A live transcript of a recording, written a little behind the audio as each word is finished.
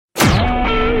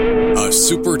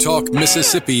SuperTalk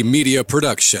Mississippi media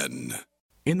production.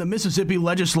 In the Mississippi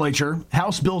legislature,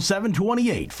 House Bill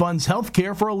 728 funds health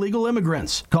care for illegal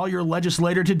immigrants. Call your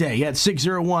legislator today at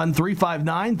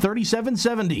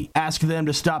 601-359-3770. Ask them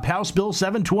to stop House Bill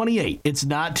 728. It's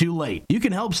not too late. You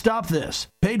can help stop this.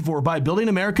 Paid for by Building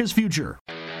America's Future.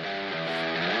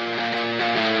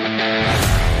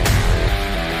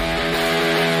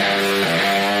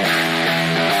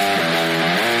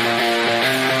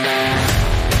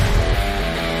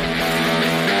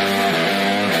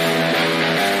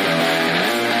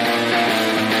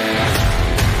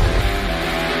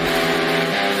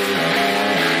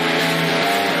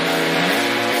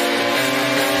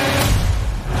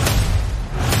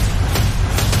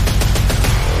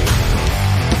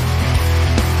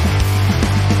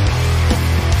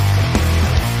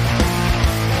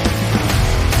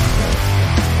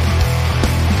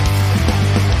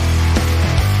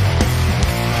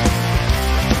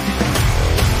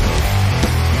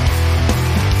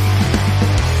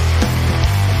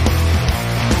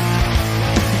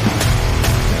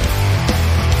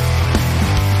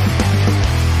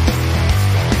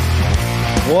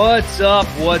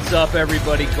 What's up,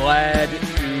 everybody? Glad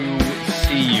to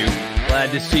see you.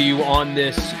 Glad to see you on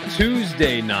this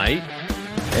Tuesday night,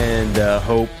 and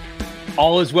hope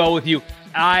all is well with you.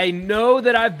 I know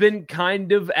that I've been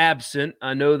kind of absent.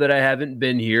 I know that I haven't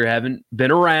been here, haven't been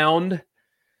around.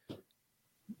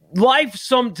 Life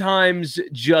sometimes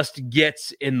just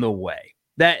gets in the way.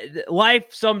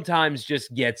 Life sometimes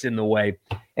just gets in the way,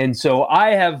 and so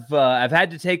I've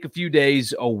had to take a few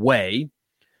days away.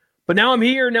 But now I'm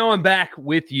here. Now I'm back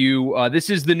with you. This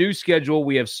is the new schedule.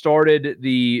 We have started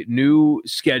the new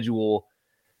schedule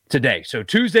today. So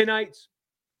Tuesday nights,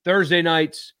 Thursday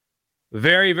nights,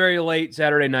 very, very late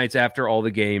Saturday nights after all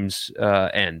the games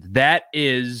end. That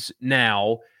is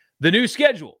now the new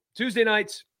schedule. Tuesday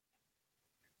nights,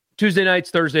 Thursday nights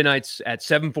at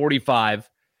 7:45.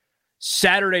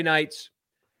 Saturday nights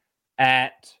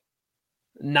at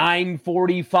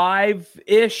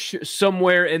 9:45-ish,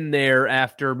 somewhere in there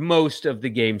after most of the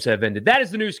games have ended. That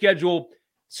is the new schedule.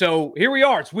 So here we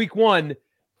are. It's week one.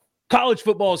 College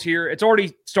football is here. It's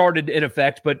already started in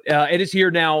effect, but it is here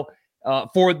now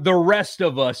for the rest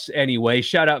of us anyway.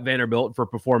 Shout out Vanderbilt for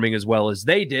performing as well as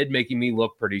they did, making me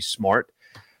look pretty smart.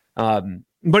 But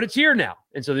it's here now.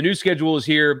 And so the new schedule is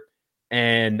here.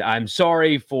 And I'm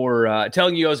sorry for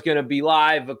telling you I was going to be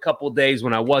live a couple of days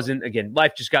when I wasn't. Again,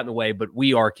 life just got in the way, but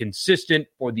we are consistent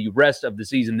for the rest of the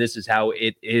season. This is how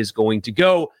it is going to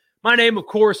go. My name, of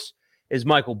course, is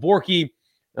Michael Borky.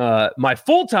 My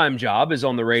full-time job is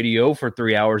on the radio for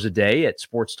 3 hours a day at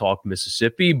Sports Talk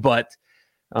Mississippi, but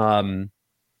I'm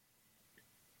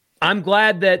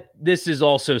glad that this is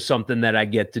also something that I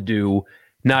get to do.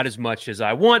 Not as much as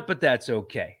I want, but that's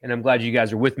okay. And I'm glad you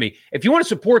guys are with me. If you want to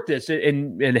support this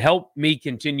and help me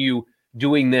continue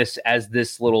doing this as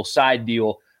this little side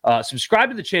deal,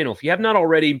 subscribe to the channel. If you have not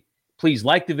already, please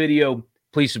like the video.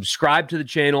 Please subscribe to the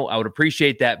channel. I would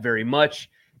appreciate that very much.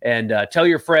 And tell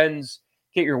your friends,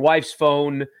 get your wife's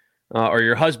phone or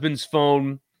your husband's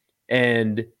phone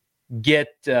and get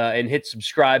and hit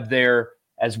subscribe there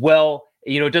as well.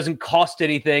 You know, it doesn't cost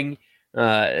anything.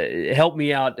 Help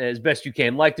me out as best you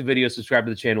can. Like the video, subscribe to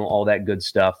the channel, all that good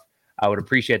stuff. I would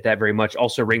appreciate that very much.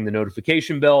 Also ring the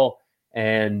notification bell,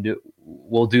 and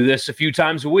we'll do this a few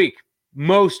times a week.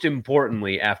 Most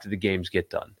importantly, after the games get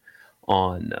done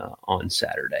on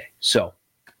Saturday. So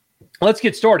let's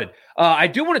get started. I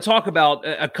do want to talk about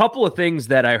a couple of things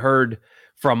that I heard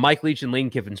from Mike Leach and Lane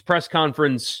Kiffin's press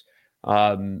conference.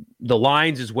 The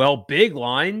lines as well, big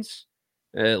lines.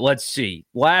 Let's see.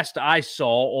 Last I saw,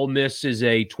 Ole Miss is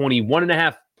a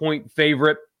 21.5-point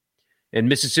favorite, and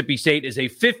Mississippi State is a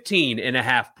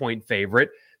 15.5-point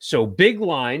favorite. So big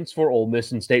lines for Ole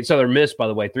Miss and State. Southern Miss, by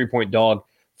the way, 3-point dog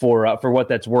for what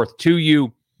that's worth to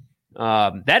you.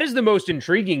 That is the most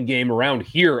intriguing game around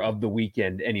here of the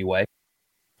weekend anyway.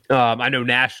 I know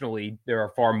nationally there are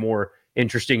far more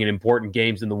interesting and important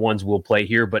games than the ones we'll play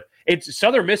here, but it's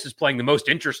Southern Miss is playing the most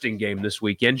interesting game this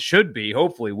weekend. Should be,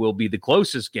 hopefully, will be the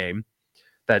closest game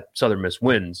that Southern Miss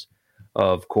wins,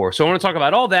 of course. So I want to talk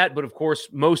about all that, but of course,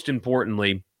 most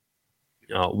importantly,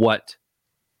 what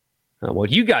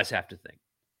you guys have to think.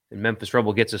 And Memphis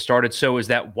Rebel gets us started. So is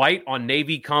that white on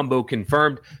navy combo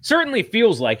confirmed? Certainly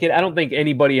feels like it. I don't think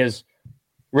anybody has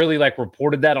really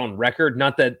reported that on record.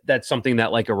 Not that that's something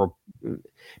that I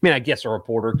guess a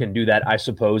reporter can do that, I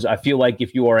suppose. I feel like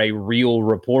if you are a real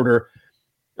reporter,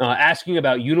 asking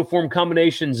about uniform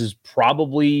combinations is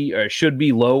probably should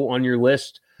be low on your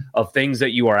list of things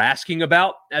that you are asking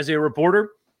about as a reporter.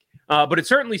 But it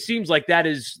certainly seems like that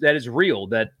is real,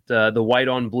 that the white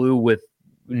on blue with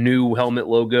new helmet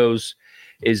logos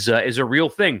is a real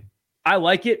thing. I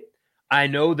like it. I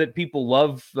know that people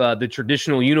love the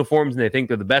traditional uniforms and they think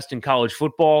they're the best in college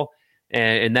football,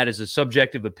 and that is a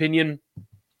subjective opinion.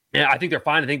 And I think they're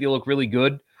fine. I think they look really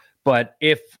good. But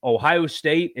if Ohio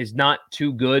State is not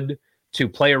too good to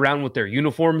play around with their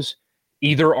uniforms,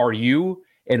 either are you.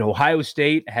 And Ohio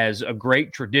State has a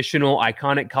great traditional,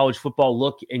 iconic college football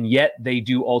look, and yet they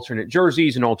do alternate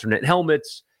jerseys and alternate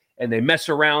helmets, and they mess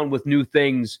around with new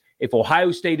things. If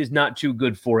Ohio State is not too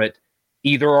good for it,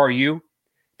 either are you.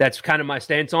 That's kind of my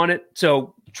stance on it.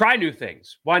 So try new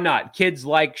things. Why not? Kids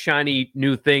like shiny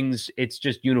new things. It's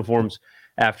just uniforms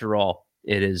after all.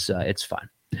 It's fun.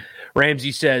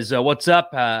 Ramsey says, what's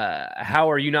up? How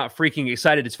are you not freaking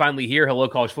excited? It's finally here. Hello,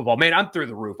 college football. Man, I'm through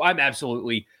the roof. I'm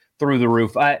absolutely through the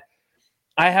roof. I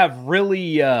have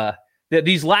really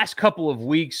these last couple of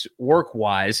weeks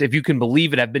work-wise, if you can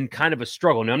believe it, have been kind of a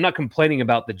struggle. Now, I'm not complaining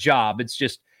about the job. It's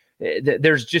just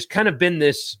there's just kind of been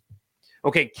this,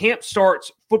 okay, camp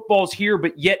starts, football's here,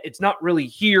 but yet it's not really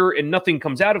here, and nothing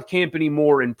comes out of camp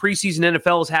anymore, and preseason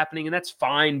NFL is happening, and that's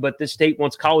fine, but this state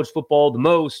wants college football the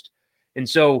most, and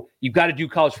so you've got to do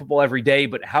college football every day,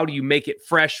 but how do you make it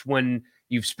fresh when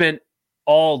you've spent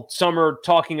all summer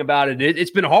talking about it?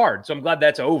 It's been hard, so I'm glad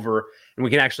that's over, and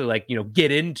we can actually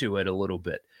get into it a little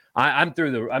bit. I'm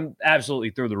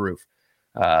absolutely through the roof.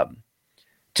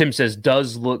 Tim says,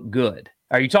 does look good.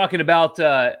 Are you talking about,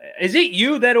 is it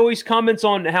you that always comments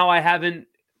on how I haven't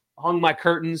hung my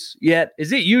curtains yet?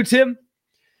 Is it you, Tim?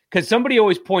 Because somebody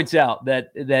always points out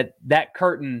that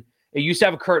curtain, it used to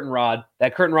have a curtain rod.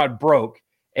 That curtain rod broke,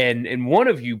 and one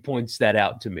of you points that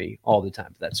out to me all the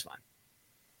time. That's fine.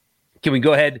 Can we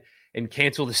go ahead and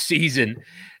cancel the season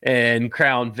and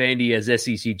crown Vandy as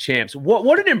SEC champs?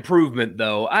 What an improvement,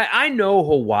 though. I know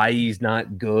Hawaii's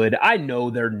not good. I know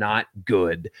they're not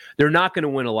good. They're not going to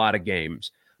win a lot of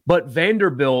games. But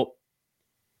Vanderbilt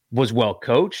was well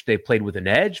coached. They played with an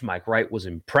edge. Mike Wright was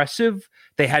impressive.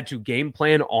 They had to game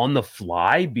plan on the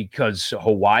fly because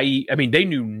Hawaii, they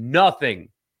knew nothing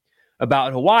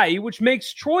about Hawaii, which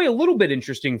makes Troy a little bit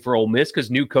interesting for Ole Miss because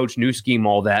new coach, new scheme,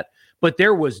 all that. But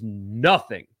there was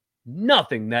nothing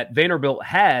that Vanderbilt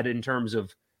had in terms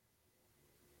of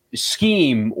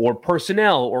scheme or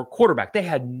personnel or quarterback. They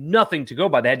had nothing to go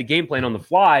by. They had to game plan on the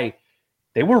fly.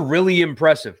 They were really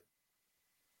impressive.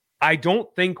 I don't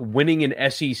think winning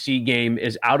an SEC game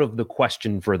is out of the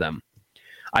question for them.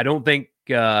 I don't think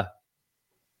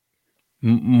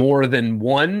more than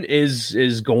one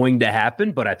is going to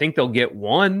happen, but I think they'll get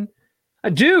one.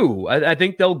 I do. I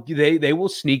think they will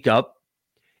sneak up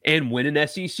and win an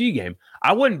SEC game.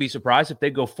 I wouldn't be surprised if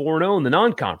they go 4-0 in the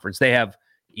non-conference. They have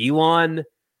Elon,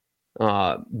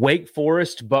 Wake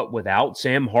Forest, but without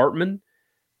Sam Hartman,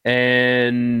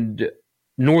 and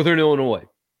Northern Illinois.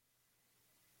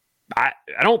 I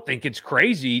don't think it's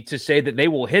crazy to say that they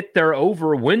will hit their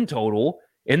over win total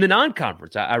in the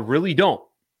non-conference. I really don't.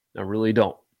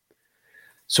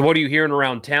 So what are you hearing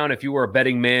around town? If you were a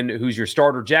betting man, who's your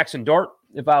starter? Jackson Dart.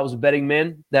 If I was a betting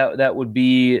man, that would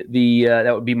be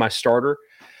my starter.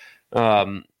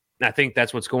 I think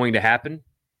that's what's going to happen.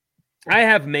 I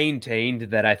have maintained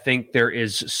that I think there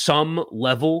is some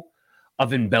level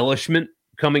of embellishment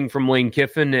coming from Lane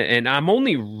Kiffin, and I'm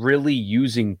only really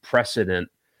using precedent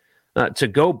to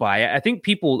go by. I think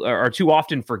people are too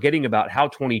often forgetting about how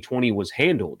 2020 was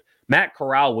handled. Matt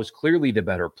Corral was clearly the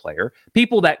better player.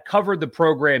 People that covered the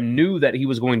program knew that he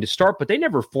was going to start, but they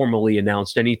never formally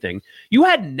announced anything. You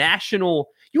had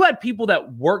people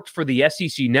that worked for the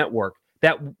SEC network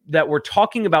that were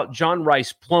talking about John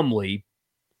Rice Plumlee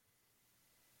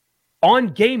on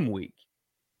game week.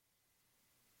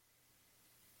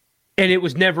 And it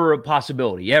was never a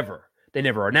possibility, ever. They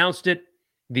never announced it.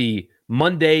 The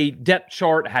Monday depth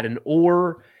chart had an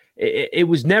or. It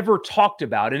was never talked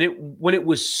about. And when it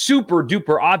was super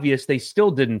duper obvious, they still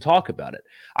didn't talk about it.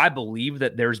 I believe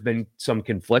that there's been some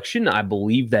confliction. I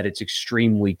believe that it's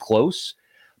extremely close.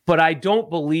 But I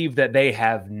don't believe that they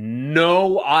have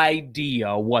no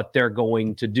idea what they're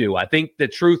going to do. I think the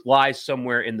truth lies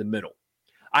somewhere in the middle.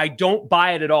 I don't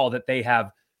buy it at all that they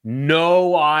have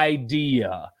no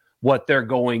idea what they're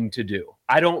going to do.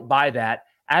 I don't buy that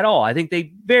at all. I think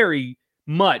they very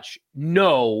much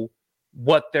know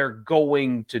what they're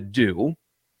going to do.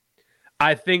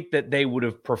 I think that they would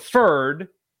have preferred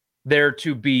there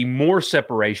to be more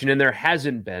separation, and there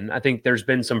hasn't been. I think there's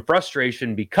been some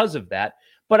frustration because of that,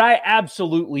 but I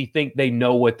absolutely think they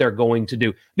know what they're going to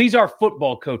do. These are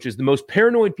football coaches, the most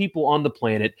paranoid people on the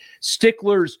planet,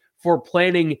 sticklers for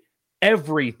planning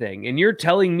everything. And you're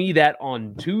telling me that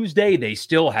on Tuesday they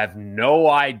still have no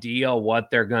idea what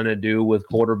they're going to do with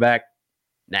quarterback?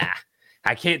 Nah,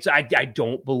 I can't. I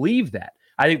don't believe that.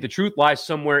 I think the truth lies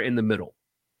somewhere in the middle.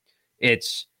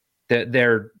 It's that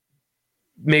they're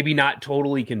maybe not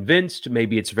totally convinced.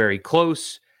 Maybe it's very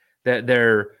close. That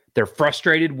they're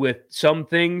frustrated with some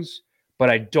things, but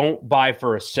I don't buy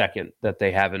for a second that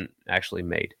they haven't actually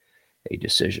made a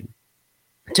decision.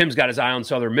 Tim's got his eye on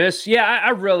Southern Miss. Yeah,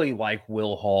 I really like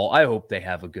Will Hall. I hope they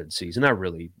have a good season. I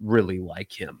really, really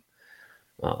like him.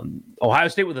 Ohio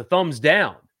State with a thumbs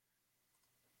down.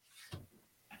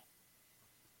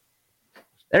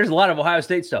 There's a lot of Ohio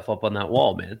State stuff up on that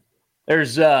wall, man.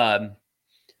 There's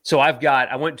so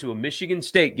I went to a Michigan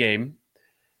State game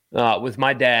with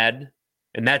my dad,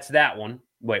 and that's that one.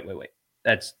 Wait.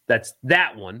 That's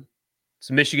that one. It's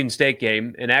a Michigan State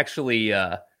game, and actually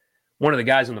one of the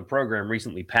guys on the program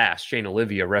recently passed, Shane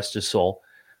Olivia, rest his soul.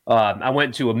 I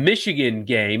went to a Michigan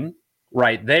game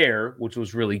right there, which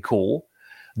was really cool.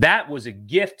 That was a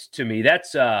gift to me.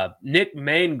 That's Nick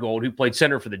Mangold, who played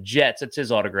center for the Jets. That's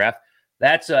his autograph.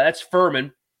 That's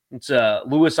Furman. It's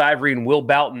Lewis Ivory and Will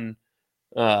Boughton,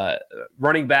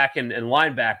 running back and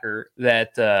linebacker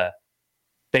that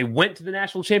they went to the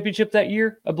national championship that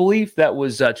year, I believe. That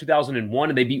was 2001,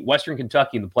 and they beat Western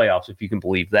Kentucky in the playoffs, if you can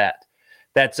believe that.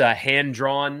 That's a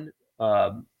hand-drawn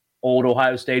old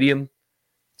Ohio Stadium.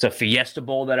 It's a Fiesta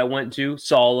Bowl that I went to.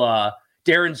 Saw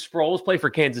Darren Sproles play for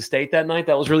Kansas State that night.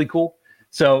 That was really cool.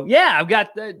 So, yeah, I've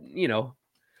got,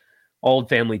 old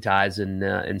family ties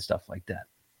and stuff like that.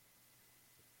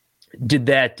 Did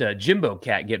that Jimbo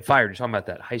cat get fired? You're talking about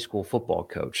that high school football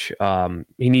coach.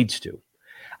 He needs to.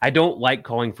 I don't like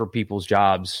calling for people's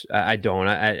jobs. I don't.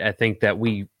 I think that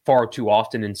we far too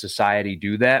often in society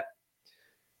do that.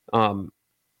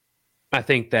 I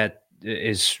think that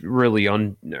is really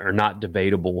not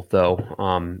debatable,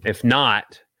 though. If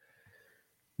not,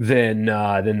 then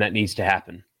that needs to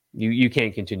happen. You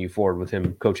can't continue forward with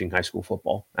him coaching high school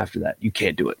football after that. You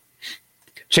can't do it.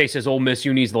 Chase says, Ole Miss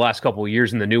unis the last couple of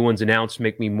years and the new ones announced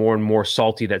make me more and more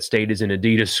salty that State is an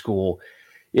Adidas school.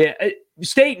 Yeah,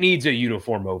 State needs a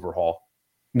uniform overhaul.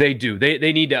 They do.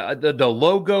 They need the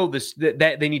logo.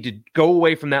 That they need to go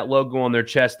away from that logo on their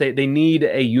chest. They need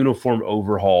a uniform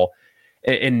overhaul.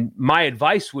 And my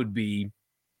advice would be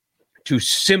to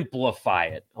simplify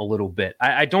it a little bit.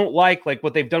 I don't like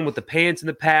what they've done with the pants in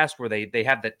the past, where they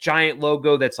have that giant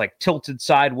logo that's like tilted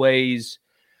sideways.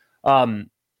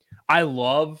 I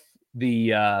love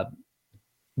the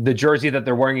jersey that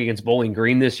they're wearing against Bowling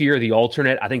Green this year, the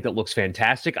alternate. I think that looks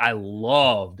fantastic. I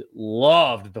loved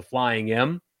the Flying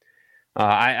M.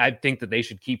 I think that they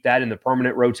should keep that in the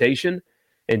permanent rotation.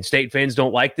 And State fans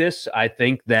don't like this. I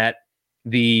think that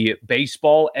the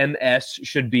baseball MS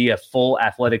should be a full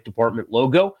athletic department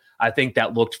logo. I think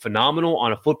that looked phenomenal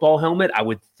on a football helmet. I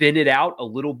would thin it out a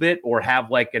little bit or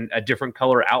have a different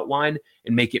color outline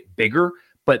and make it bigger.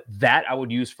 But that I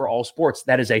would use for all sports.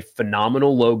 That is a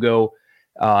phenomenal logo.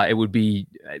 It would be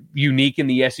unique in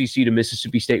the SEC to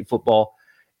Mississippi State football.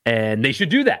 And they should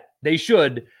do that. They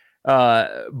should.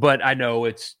 But I know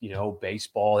it's,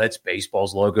 baseball. That's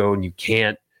baseball's logo, and you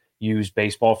can't use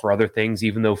baseball for other things,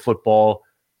 even though football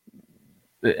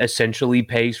essentially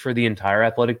pays for the entire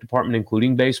athletic department,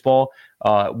 including baseball.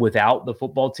 Without the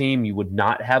football team, you would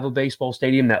not have a baseball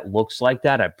stadium that looks like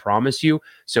that, I promise you.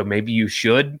 So maybe you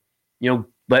should,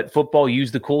 let football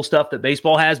use the cool stuff that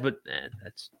baseball has, but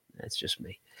that's just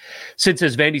me. Sid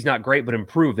says Vandy's not great, but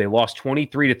improved. They lost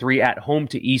 23-3 at home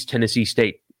to East Tennessee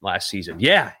State last season.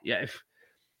 Yeah.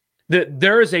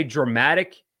 There is a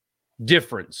dramatic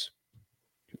difference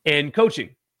in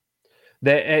coaching.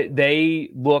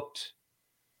 They looked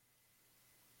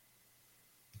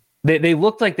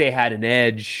like they had an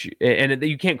edge, and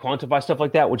you can't quantify stuff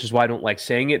like that, which is why I don't like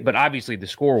saying it. But obviously the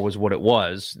score was what it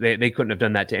was. They couldn't have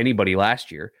done that to anybody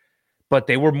last year. But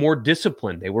they were more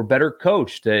disciplined. They were better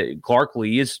coached. Clark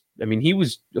Lee he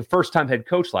was the first-time head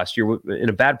coach last year in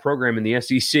a bad program in the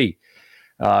SEC.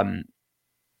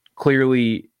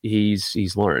 Clearly,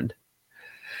 he's learned.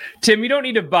 Tim, you don't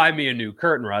need to buy me a new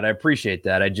curtain rod. I appreciate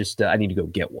that. I need to go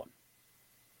get one.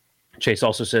 Chase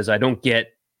also says, I don't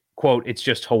get, quote, it's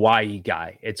just Hawaii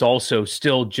guy. It's also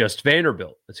still just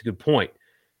Vanderbilt. That's a good point.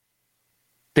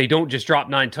 They don't just drop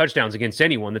 9 touchdowns against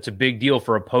anyone. That's a big deal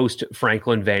for a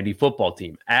post-Franklin Vandy football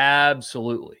team.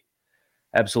 Absolutely.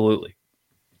 Absolutely.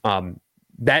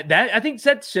 That I think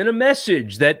that sent a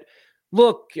message that,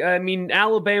 look,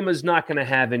 Alabama's not going to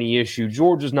have any issue.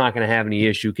 Georgia's not going to have any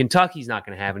issue. Kentucky's not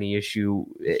going to have any issue.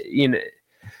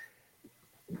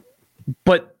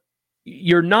 But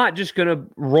you're not just going to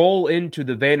roll into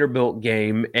the Vanderbilt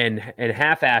game and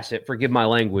half-ass it, forgive my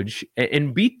language,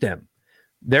 and beat them.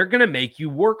 They're going to make you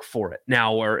work for it.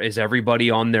 Now, is everybody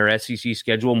on their SEC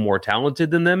schedule more talented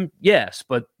than them? Yes,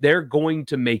 but they're going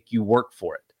to make you work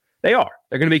for it. They are.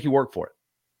 They're going to make you work for it.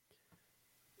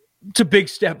 It's a big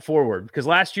step forward because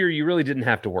last year you really didn't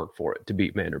have to work for it to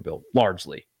beat Vanderbilt.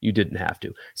 Largely, you didn't have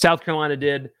to. South Carolina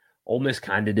did. Ole Miss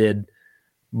kind of did.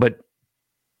 But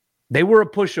they were a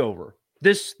pushover.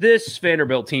 This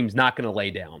Vanderbilt team's not going to lay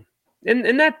down.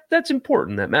 And that's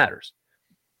important. That matters.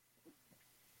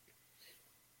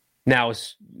 Now,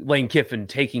 is Lane Kiffin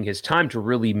taking his time to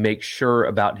really make sure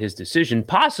about his decision?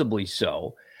 Possibly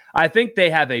so. I think they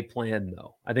have a plan,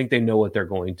 though. I think they know what they're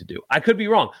going to do. I could be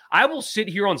wrong. I will sit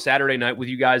here on Saturday night with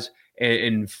you guys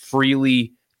and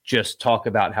freely just talk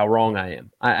about how wrong I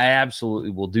am. I absolutely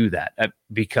will do that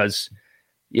because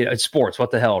it's sports.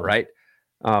 What the hell, right?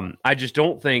 I just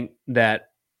don't think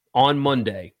that on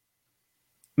Monday,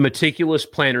 meticulous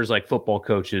planners like football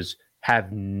coaches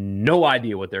have no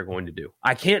idea what they're going to do.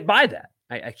 I can't buy that.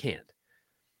 I can't.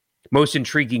 Most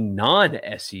intriguing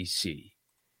non-SEC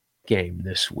game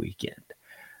this weekend.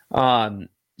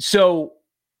 So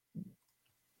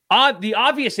the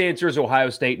obvious answer is Ohio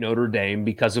State, Notre Dame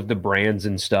because of the brands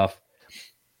and stuff.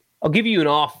 I'll give you an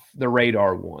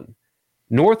off-the-radar one.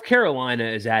 North Carolina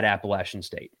is at Appalachian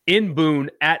State. In Boone,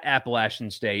 at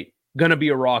Appalachian State. Going to be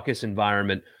a raucous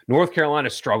environment. North Carolina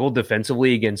struggled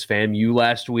defensively against FAMU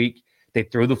last week. They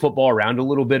threw the football around a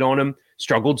little bit on them,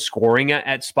 struggled scoring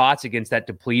at spots against that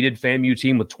depleted FAMU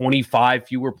team with 25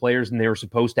 fewer players than they were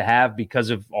supposed to have because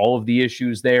of all of the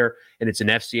issues there. And it's an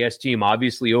FCS team,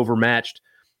 obviously overmatched.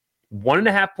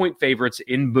 1.5-point favorites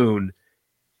in Boone.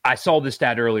 I saw this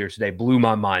stat earlier today, blew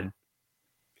my mind.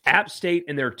 App State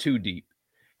in their 2 deep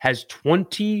has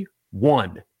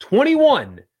 21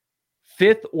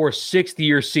 fifth or sixth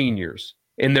year seniors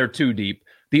in their 2 deep.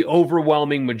 The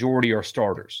overwhelming majority are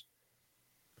starters.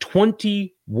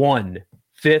 21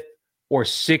 fifth or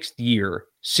sixth year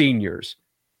seniors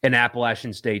in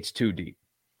Appalachian State's 2 deep.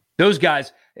 Those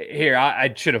guys, here,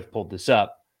 I should have pulled this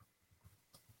up.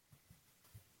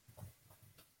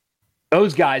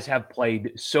 Those guys have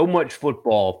played so much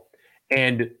football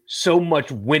and so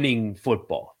much winning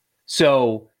football.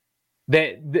 So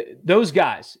those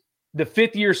guys, the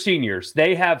 5th year seniors,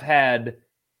 they have had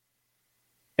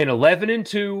an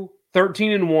 11-2,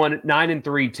 13-1, 9-3,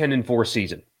 10-4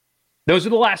 season. Those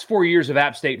are the last 4 years of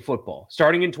App State football.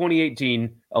 Starting in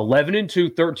 2018,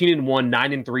 11-2, 13-1,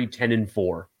 9-3,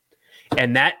 10-4.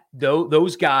 And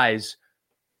those guys,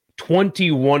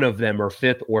 21 of them are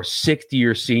 5th or 6th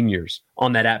year seniors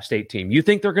on that App State team. You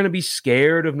think they're going to be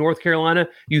scared of North Carolina?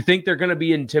 You think they're going to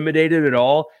be intimidated at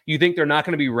all? You think they're not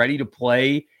going to be ready to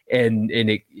play and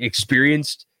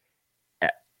experienced?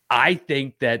 I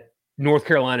think that North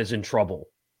Carolina is in trouble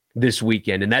this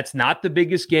weekend. And that's not the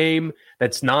biggest game.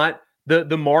 That's not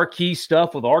the marquee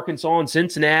stuff with Arkansas and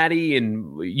Cincinnati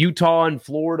and Utah and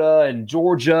Florida and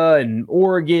Georgia and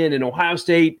Oregon and Ohio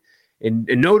State and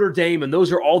Notre Dame. And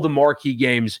those are all the marquee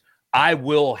games. I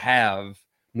will have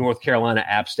North Carolina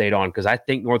App State on because I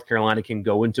think North Carolina can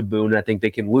go into Boone and I think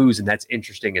they can lose. And that's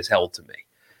interesting as hell to me.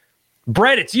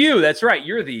 Brett, it's you. That's right.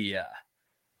 You're the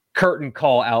curtain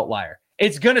call outlier.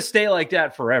 It's going to stay like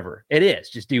that forever. It is.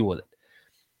 Just deal with it.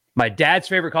 My dad's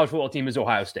favorite college football team is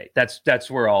Ohio State. That's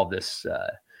where all this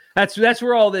that's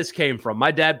where all this came from.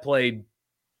 My dad played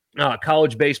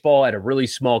college baseball at a really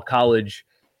small college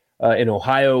in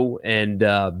Ohio, and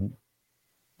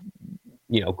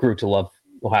grew to love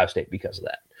Ohio State because of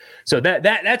that. So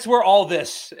that's where all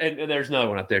this, and there's another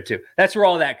one up there too. That's where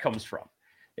all that comes from.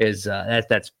 Is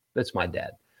that's my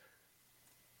dad.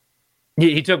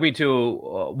 He took me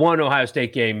to one Ohio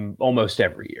State game almost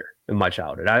every year in my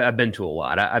childhood. I've been to a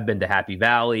lot. I've been to Happy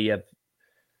Valley.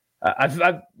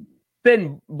 I've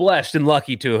been blessed and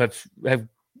lucky to have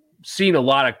seen a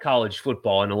lot of college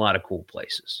football in a lot of cool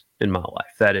places in my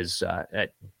life. That is,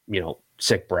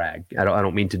 sick brag. I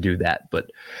don't mean to do that,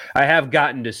 but I have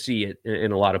gotten to see it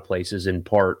in a lot of places.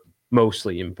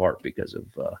 Mostly in part because of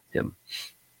him.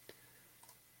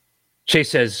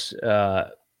 Chase says,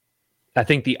 I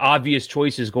think the obvious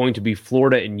choice is going to be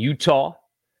Florida and Utah.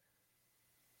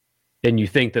 And you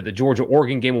think that the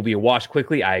Georgia-Oregon game will be a wash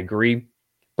quickly. I agree.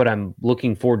 But I'm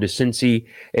looking forward to Cincy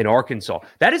and Arkansas.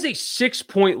 That is a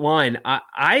 6-point line.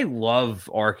 I love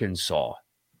Arkansas.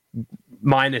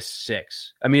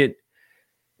 -6. I mean,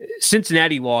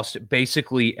 Cincinnati lost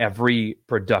basically every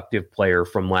productive player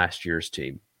from last year's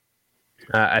team.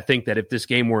 I think that if this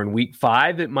game were in week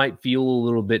 5, it might feel a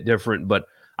little bit different, but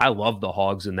I love the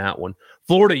Hogs in that one.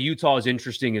 Florida, Utah is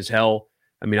interesting as hell.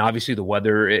 I mean, obviously the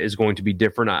weather is going to be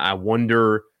different. I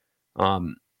wonder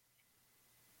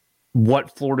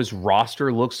what Florida's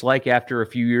roster looks like after a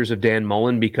few years of Dan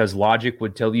Mullen, because logic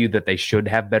would tell you that they should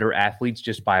have better athletes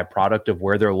just by a product of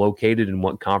where they're located and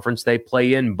what conference they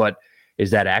play in. But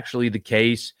is that actually the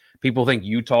case? People think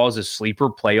Utah is a sleeper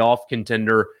playoff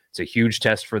contender. It's a huge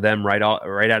test for them right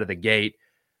out of the gate.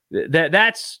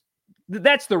 That's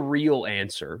the real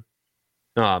answer.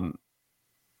 But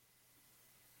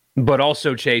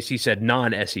also, Chase, he said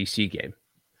non-SEC game.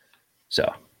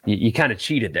 So you kind of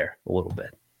cheated there a little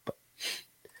bit.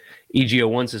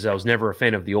 EGO1 says, I was never a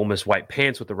fan of the Ole Miss white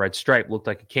pants with the red stripe. Looked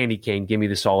like a candy cane. Give me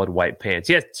the solid white pants.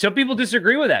 Yes, some people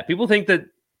disagree with that. People think that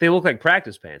they look like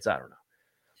practice pants. I don't know.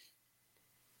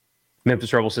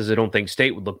 Memphis Rebel says, I don't think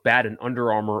State would look bad in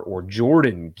Under Armour or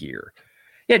Jordan gear.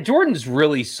 Yeah, Jordan's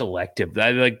really selective.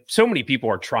 Like, so many people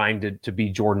are trying to be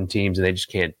Jordan teams, and they just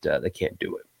can't. They can't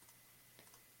do it.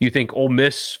 You think Ole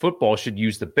Miss football should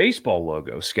use the baseball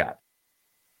logo, Scott?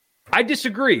 I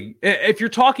disagree. If you're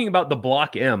talking about the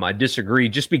Block M, I disagree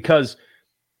just because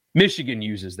Michigan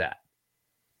uses that,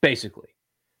 basically.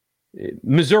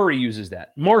 Missouri uses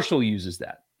that. Marshall uses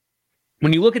that.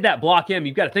 When you look at that Block M,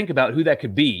 you've got to think about who that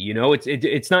could be. You know,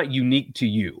 it's not unique to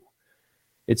you.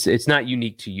 It's not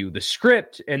unique to you. The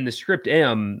script and the script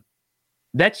M,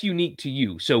 that's unique to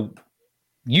you. So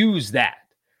use that,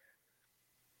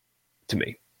 to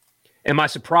me. Am I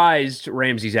surprised,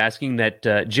 Ramsey's asking, that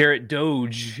Jarrett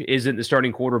Doege isn't the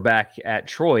starting quarterback at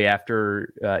Troy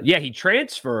after, he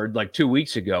transferred like 2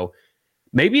 weeks ago.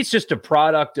 Maybe it's just a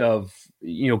product of,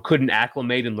 couldn't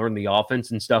acclimate and learn the offense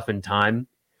and stuff in time.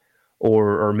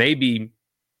 Or maybe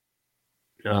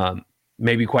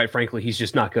quite frankly, he's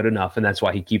just not good enough, and that's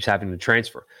why he keeps having to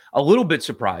transfer. A little bit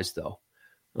surprised, though.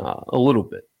 A little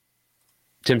bit.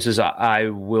 Tim says, I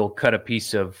will cut a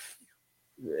piece of...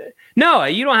 No,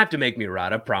 you don't have to make me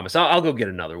ride. I promise. I'll go get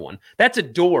another one. That's a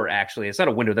door, actually. It's not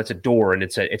a window. That's a door, and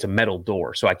it's a metal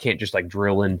door, so I can't just like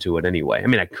drill into it anyway. I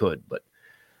mean, I could, but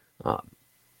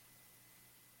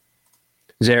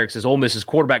Zarek says Ole Miss's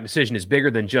quarterback decision is bigger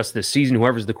than just this season.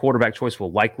 Whoever's the quarterback choice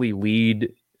will likely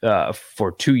lead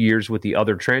for 2 years with the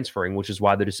other transferring, which is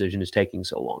why the decision is taking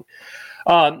so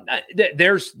long.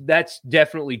 That's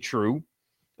definitely true.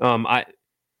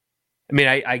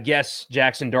 I guess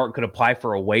Jackson Dart could apply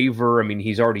for a waiver. I mean,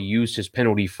 he's already used his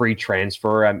penalty-free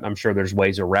transfer. I'm sure there's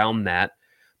ways around that.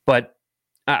 But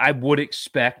I would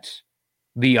expect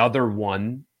the other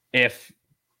one, if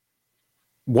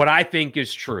what I think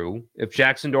is true, if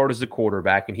Jackson Dart is the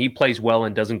quarterback and he plays well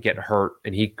and doesn't get hurt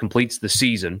and he completes the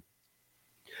season,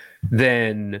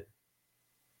 then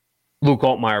Luke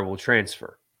Altmaier will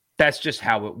transfer. That's just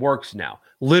how it works now.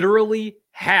 Literally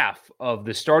half of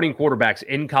the starting quarterbacks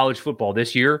in college football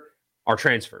this year are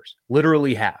transfers.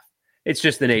 Literally half. It's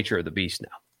just the nature of the beast now.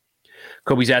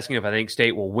 Kobe's asking if I think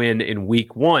State will win in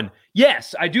week 1.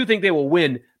 Yes, I do think they will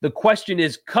win. The question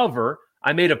is cover.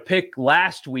 I made a pick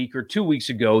last week or 2 weeks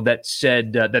ago that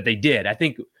said that they did. I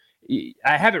think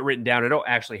I have it written down. I don't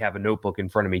actually have a notebook in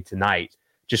front of me tonight.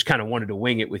 Just kind of wanted to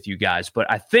wing it with you guys. But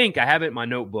I think I have it in my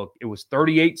notebook. It was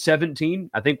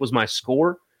 38-17, I think was my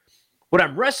score. What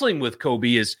I'm wrestling with,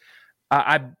 Kobe, is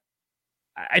I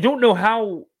don't know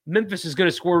how Memphis is going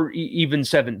to score even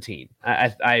 17.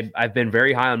 I've been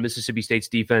very high on Mississippi State's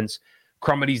defense.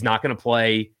 Crumity's not going to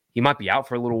play. He might be out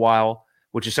for a little while,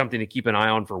 which is something to keep an eye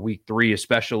on for week 3,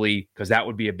 especially because that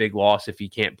would be a big loss if he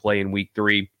can't play in week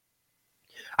 3.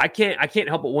 I can't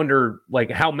help but wonder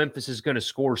like how Memphis is going to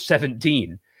score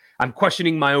 17. I'm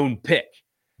questioning my own pick,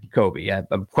 Kobe.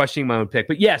 I'm questioning my own pick.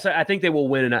 But yes, I think they will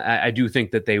win, and I do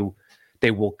think that they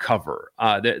will cover.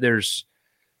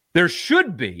 There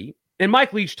should be, and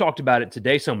Mike Leach talked about it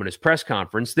today, some in his press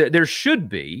conference, there should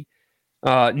be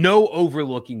no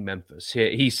overlooking Memphis.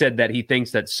 He said that he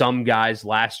thinks that some guys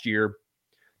last year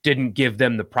didn't give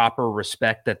them the proper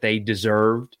respect that they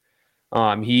deserved.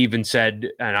 He even said,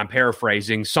 and I'm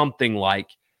paraphrasing, something like,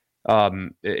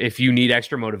 if you need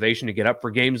extra motivation to get up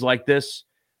for games like this,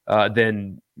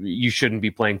 then you shouldn't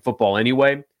be playing football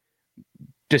anyway.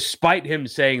 Despite him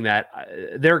saying that,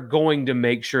 they're going to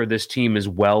make sure this team is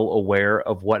well aware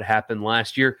of what happened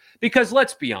last year. Because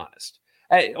let's be honest,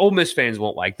 Ole Miss fans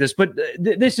won't like this, but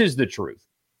this is the truth.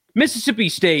 Mississippi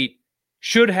State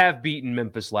should have beaten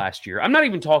Memphis last year. I'm not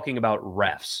even talking about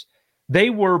refs. They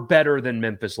were better than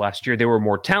Memphis last year. They were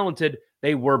more talented.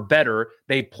 They were better.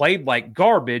 They played like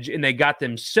garbage, and they got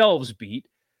themselves beat.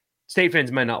 State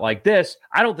fans might not like this.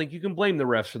 I don't think you can blame the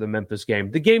refs for the Memphis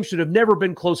game. The game should have never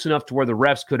been close enough to where the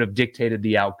refs could have dictated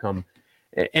the outcome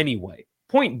anyway.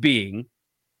 Point being,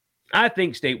 I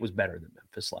think State was better than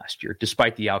Memphis last year,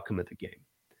 despite the outcome of the game.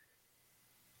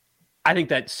 I think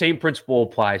that same principle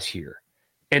applies here.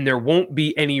 And there won't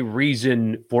be any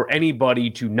reason for anybody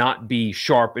to not be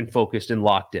sharp and focused and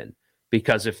locked in.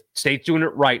 Because if State's doing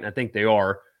it right, and I think they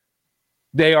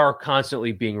are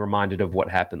constantly being reminded of what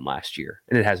happened last year.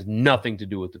 And it has nothing to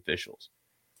do with officials.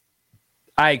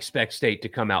 I expect State to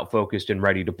come out focused and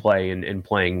ready to play and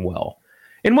playing well.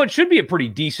 In what should be a pretty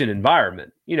decent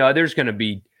environment. You know, there's going to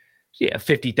be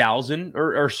 50,000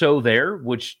 or so there,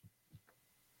 which,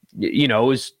 you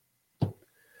know, is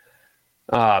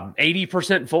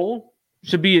 80% full.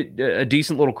 Should be a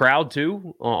decent little crowd,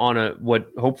 too, on what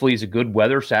hopefully is a good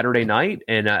weather Saturday night.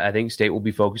 And I think State will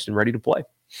be focused and ready to play.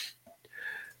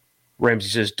 Ramsey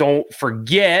says, don't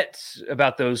forget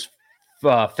about those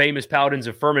famous Paladins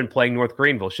of Furman playing North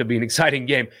Greenville. Should be an exciting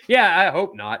game. Yeah, I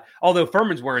hope not. Although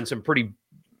Furman's wearing some pretty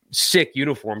sick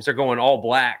uniforms. They're going all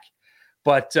black.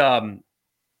 But the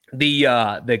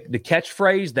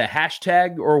catchphrase, the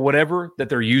hashtag or whatever that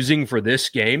they're using for this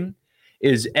game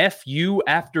is FU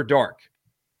After Dark.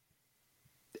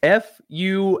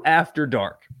 FU After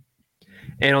Dark.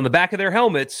 And on the back of their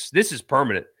helmets, this is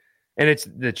permanent. And it's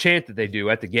the chant that they do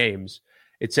at the games.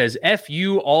 It says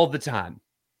FU all the time.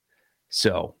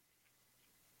 So,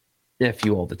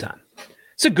 FU all the time.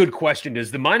 It's a good question. Does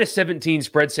the -17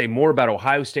 spread say more about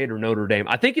Ohio State or Notre Dame?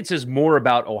 I think it says more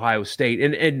about Ohio State.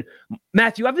 And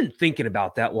Matthew, I've been thinking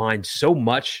about that line so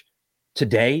much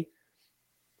today.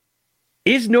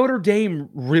 Is Notre Dame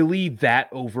really that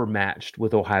overmatched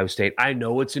with Ohio State? I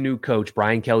know it's a new coach.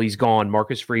 Brian Kelly's gone.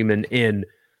 Marcus Freeman in.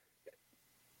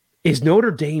 Is Notre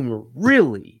Dame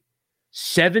really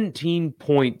 17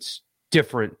 points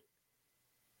different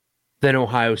than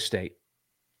Ohio State?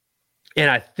 And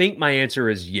I think my answer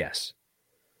is yes.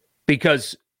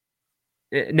 Because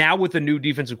now with the new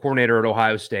defensive coordinator at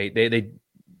Ohio State, they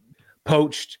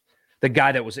poached the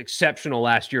guy that was exceptional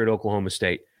last year at Oklahoma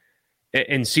State.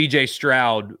 And C.J.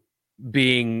 Stroud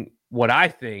being what I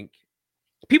think,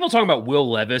 people talking about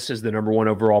Will Levis as the number 1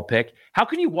 overall pick. How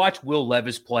can you watch Will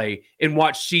Levis play and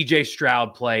watch C.J.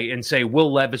 Stroud play and say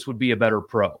Will Levis would be a better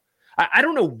pro? I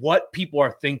don't know what people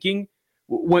are thinking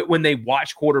when they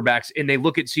watch quarterbacks and they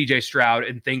look at C.J. Stroud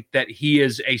and think that he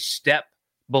is a step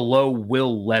below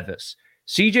Will Levis.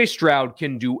 C.J. Stroud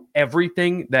can do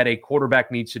everything that a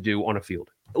quarterback needs to do on a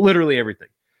field. Literally everything.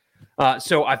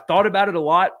 So I've thought about it a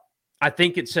lot. I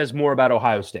think it says more about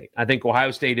Ohio State. I think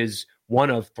Ohio State is one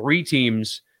of 3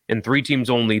 teams and 3 teams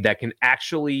only that can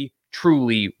actually,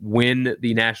 truly win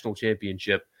the national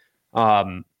championship.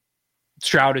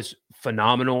 Stroud is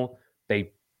phenomenal.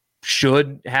 They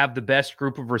should have the best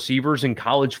group of receivers in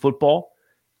college football,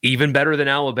 even better than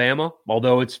Alabama,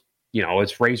 although it's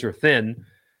razor thin.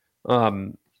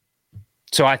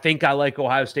 So I think I like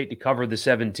Ohio State to cover the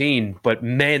 17, but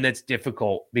man, that's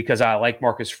difficult because I like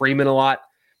Marcus Freeman a lot.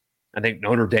 I think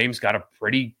Notre Dame's got a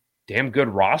pretty damn good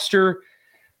roster,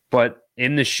 but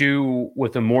in the shoe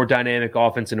with a more dynamic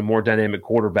offense and a more dynamic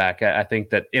quarterback, I think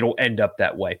that it'll end up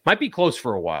that way. Might be close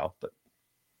for a while, but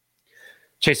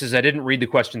Chase says, I didn't read the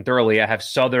question thoroughly. I have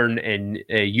Southern and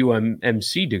a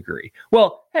UMMC degree.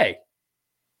 Well, hey,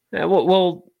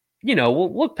 we'll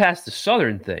look past the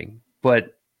Southern thing,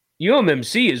 but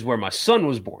UMMC is where my son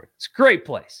was born. It's a great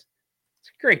place. It's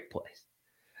a great place.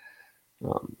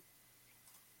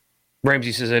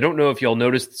 Ramsey says, I don't know if y'all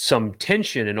noticed some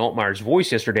tension in Altmaier's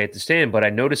voice yesterday at the stand, but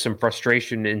I noticed some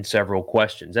frustration in several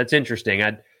questions. That's interesting.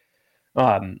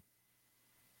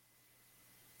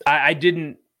 I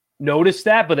didn't notice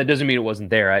that, but that doesn't mean it wasn't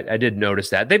there. I did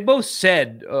notice that. They both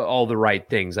said all the right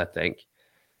things, I think.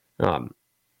 And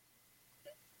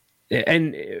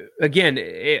again,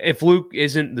 if Luke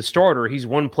isn't the starter, he's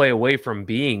one play away from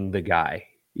being the guy.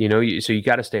 So you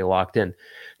got to stay locked in.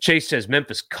 Chase says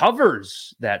Memphis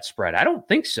covers that spread. I don't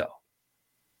think so.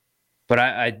 But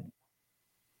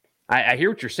I hear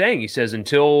what you're saying. He says,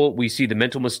 until we see the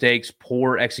mental mistakes,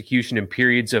 poor execution, and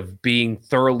periods of being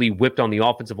thoroughly whipped on the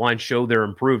offensive line show they're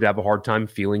improved, I have a hard time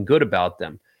feeling good about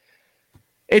them.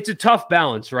 It's a tough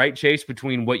balance, right, Chase,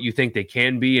 between what you think they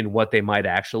can be and what they might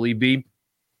actually be.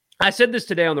 I said this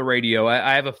today on the radio.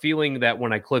 I have a feeling that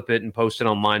when I clip it and post it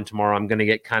online tomorrow, I'm going to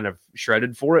get kind of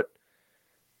shredded for it.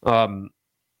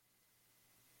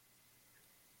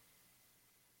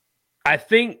 I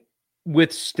think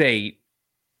with State,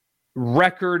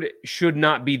 record should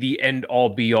not be the end-all,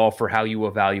 be-all for how you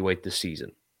evaluate the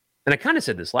season. And I kind of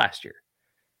said this last year.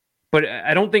 But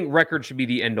I don't think record should be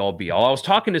the end-all, be-all. I was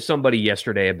talking to somebody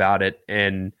yesterday about it,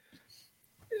 and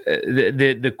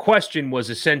the question was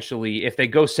essentially, if they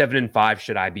go 7-5,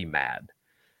 should I be mad?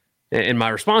 And my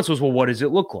response was, well, what does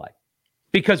it look like?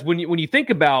 Because when you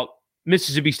think about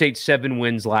Mississippi State's 7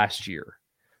 wins last year,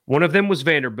 One of them was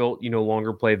Vanderbilt. You no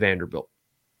longer play Vanderbilt.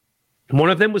 One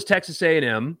of them was Texas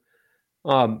A&M.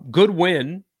 Good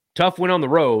win, tough win on the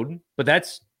road, but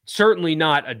that's certainly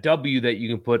not a W that you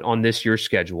can put on this year's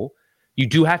schedule. You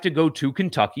do have to go to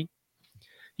Kentucky.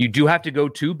 You do have to go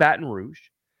to Baton Rouge.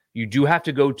 You do have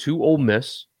to go to Ole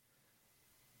Miss.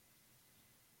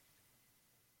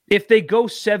 If they go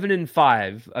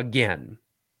 7-5 again,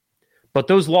 but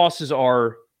those losses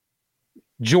are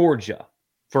Georgia,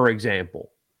 for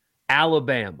example,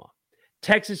 Alabama,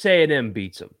 Texas A&M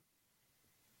beats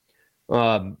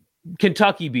them.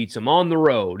 Kentucky beats them on the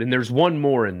road, and there's one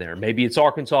more in there. Maybe it's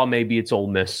Arkansas, maybe it's Ole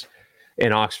Miss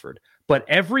and Oxford. But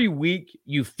every week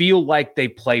you feel like they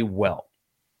play well,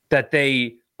 that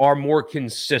they are more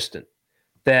consistent,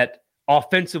 that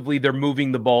offensively they're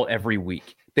moving the ball every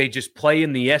week. They just play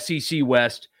in the SEC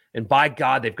West, and by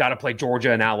God, they've got to play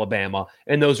Georgia and Alabama,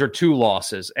 and those are 2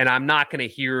 losses. And I'm not going to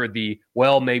hear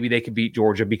maybe they could beat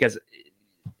Georgia, because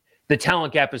the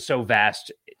talent gap is so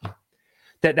vast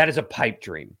that is a pipe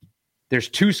dream. There's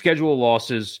 2 schedule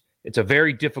losses. It's a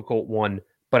very difficult one,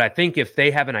 but I think if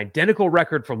they have an identical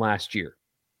record from last year,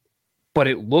 but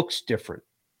it looks different,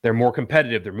 they're more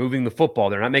competitive, they're moving the football,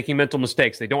 they're not making mental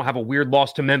mistakes, they don't have a weird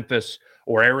loss to Memphis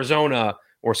or Arizona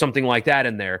or something like that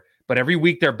in there, but every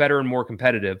week they're better and more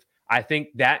competitive, I think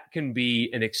that can be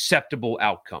an acceptable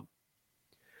outcome.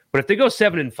 But if they go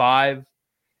 7-5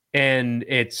 and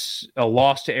it's a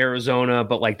loss to Arizona,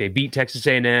 but like they beat Texas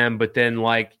A&M, but then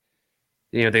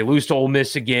they lose to Ole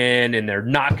Miss again, and they're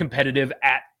not competitive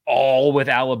at all with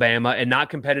Alabama and not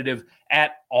competitive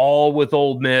at all with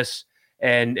Ole Miss,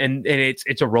 and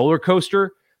it's a roller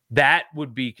coaster, that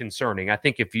would be concerning. I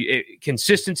think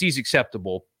consistency is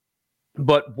acceptable,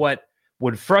 but what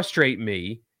would frustrate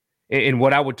me and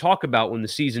what I would talk about when the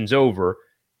season's over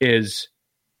is,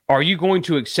 are you going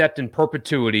to accept in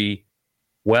perpetuity,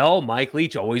 well, Mike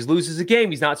Leach always loses a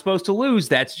game he's not supposed to lose,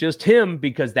 that's just him,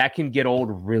 because that can get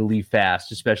old really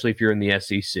fast, especially if you're in the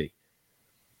SEC.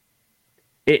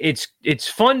 It's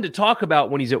fun to talk about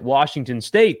when he's at Washington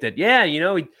State that,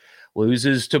 he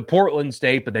loses to Portland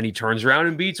State, but then he turns around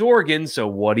and beats Oregon, so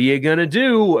what are you going to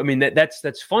do? I mean,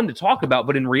 that's fun to talk about,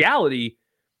 but in reality,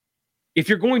 if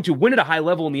you're going to win at a high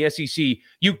level in the SEC,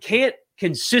 you can't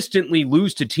consistently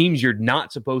lose to teams you're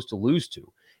not supposed to lose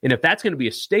to. And if that's going to be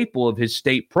a staple of his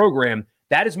state program,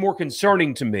 that is more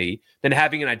concerning to me than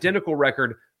having an identical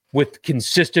record with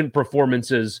consistent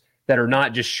performances that are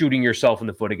not just shooting yourself in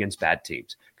the foot against bad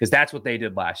teams, because that's what they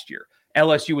did last year.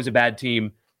 LSU was a bad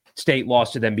team. State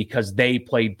lost to them because they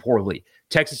played poorly.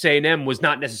 Texas A&M was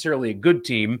not necessarily a good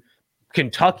team.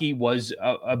 Kentucky was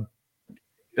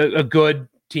a good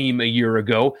team a year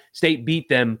ago. State beat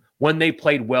them when they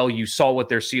played well. You saw what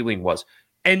their ceiling was.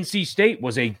 NC State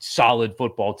was a solid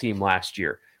football team last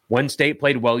year. When State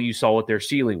played well, you saw what their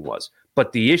ceiling was.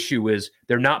 But the issue is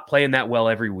they're not playing that well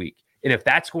every week. And if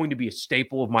that's going to be a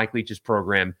staple of Mike Leach's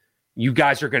program, you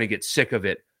guys are going to get sick of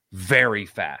it very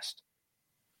fast.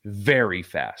 Very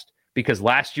fast. Because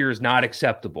last year is not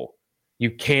acceptable. You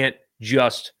can't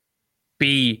just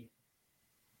be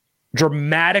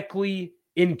dramatically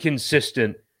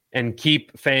inconsistent and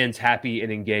keep fans happy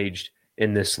and engaged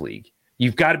in this league.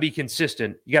 You've got to be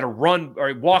consistent. You got to run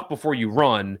or walk before you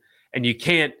run, and you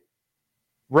can't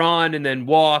run and then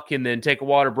walk and then take a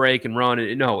water break and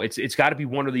run. No, it's got to be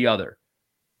one or the other.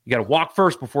 You got to walk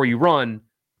first before you run,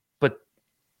 but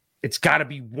it's got to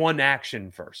be one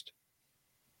action first.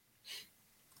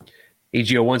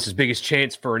 AGO1 says biggest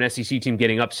chance for an SEC team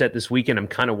getting upset this weekend. I'm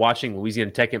kind of watching Louisiana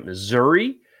Tech at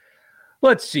Missouri.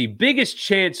 Let's see. Biggest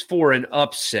chance for an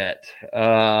upset.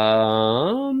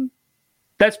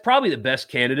 That's probably the best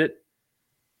candidate.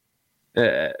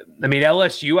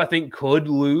 LSU, I think, could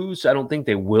lose. I don't think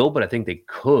they will, but I think they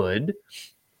could.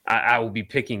 I will be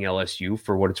picking LSU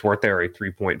for what it's worth. They're a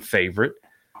 3-point favorite.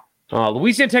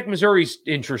 Louisiana Tech, Missouri's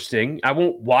interesting. I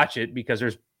won't watch it because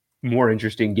there's more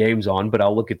interesting games on, but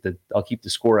I'll keep the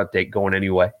score update going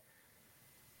anyway.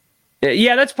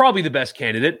 Yeah, that's probably the best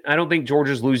candidate. I don't think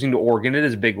Georgia's losing to Oregon. It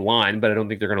is a big line, but I don't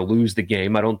think they're going to lose the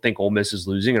game. I don't think Ole Miss is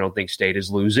losing. I don't think State is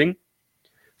losing.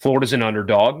 Florida's an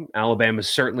underdog. Alabama's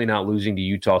certainly not losing to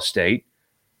Utah State.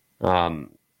 Kentucky,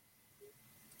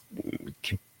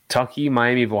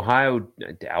 Miami of Ohio,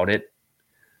 I doubt it.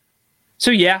 So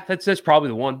yeah, that's probably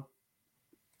the one.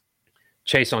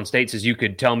 Chase on State says you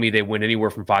could tell me they win anywhere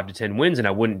from 5 to 10 wins, and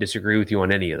I wouldn't disagree with you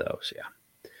on any of those.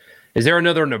 Yeah. Is there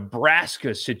another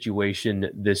Nebraska situation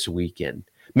this weekend?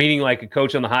 Meaning like a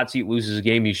coach on the hot seat loses a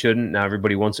game he shouldn't. Now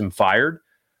everybody wants him fired.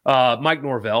 Mike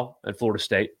Norvell at Florida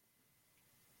State.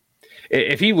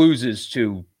 If he loses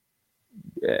to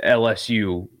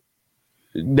LSU,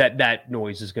 that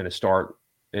noise is going to start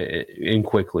in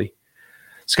quickly.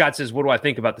 Scott says, what do I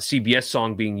think about the CBS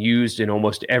song being used in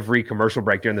almost every commercial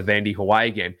break during the Vandy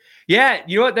Hawaii game? Yeah,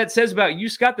 you know what that says about you,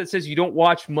 Scott? That says you don't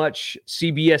watch much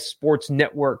CBS Sports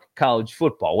Network college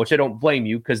football, which I don't blame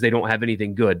you because they don't have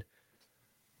anything good.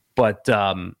 But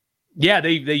yeah,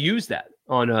 they use that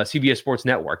on CBS Sports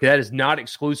Network. That is not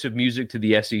exclusive music to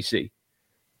the SEC.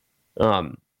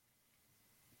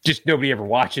 Just nobody ever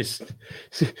watches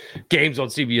games on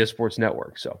CBS Sports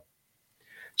Network. So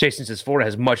Jason says Florida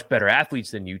has much better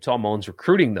athletes than Utah. Mullen's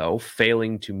recruiting, though,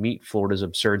 failing to meet Florida's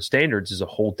absurd standards is a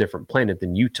whole different planet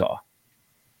than Utah.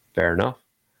 Fair enough.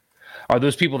 Are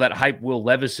those people that hype Will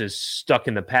Levis is stuck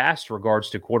in the past regards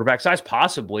to quarterback size?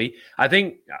 Possibly. I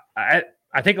think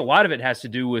a lot of it has to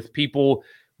do with people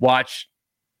watch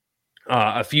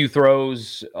a few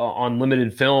throws on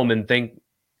limited film and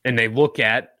they look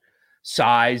at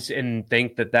size and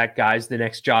think that guy's the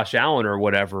next Josh Allen or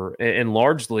whatever. And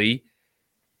largely,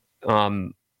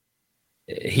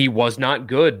 he was not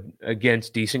good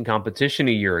against decent competition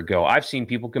a year ago. I've seen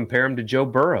people compare him to Joe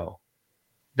Burrow,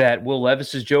 that Will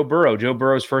Levis is Joe Burrow. Joe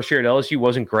Burrow's first year at LSU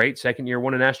wasn't great. Second year,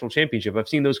 won a national championship. I've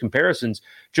seen those comparisons.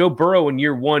 Joe Burrow in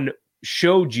year one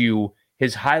showed you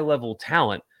his high-level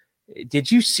talent.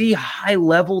 Did you see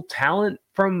high-level talent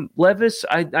from Levis?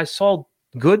 I saw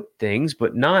good things,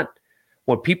 but not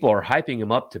what people are hyping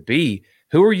him up to be.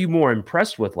 Who are you more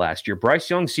impressed with last year? Bryce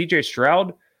Young, CJ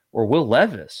Stroud, or Will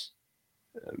Levis?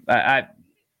 I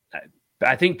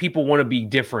think people want to be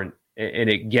different, and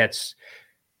it gets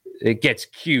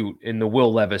cute. And the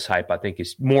Will Levis hype, I think,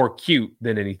 is more cute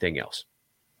than anything else.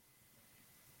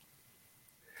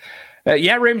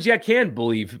 Yeah, Ramsey, I can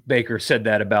believe Baker said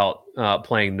that about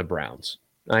playing the Browns.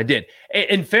 I did.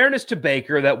 In fairness to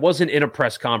Baker, that wasn't in a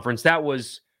press conference. That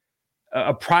was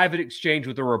a private exchange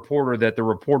with a reporter that the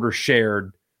reporter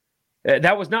shared.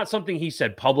 That was not something he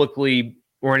said publicly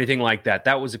or anything like that.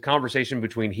 That was a conversation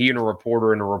between he and a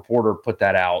reporter put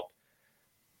that out.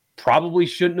 Probably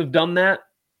shouldn't have done that.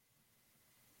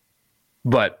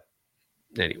 But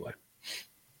anyway.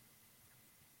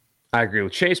 I agree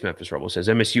with Chase. Memphis Rebel says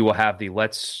MSU will have the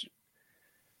let's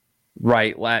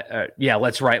write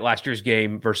last year's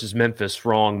game versus Memphis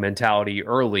wrong mentality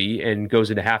early and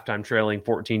goes into halftime trailing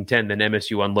 14-10. Then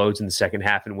MSU unloads in the second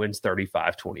half and wins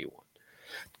 35-21.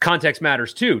 Context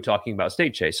matters too. Talking about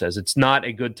state, Chase says it's not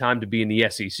a good time to be in the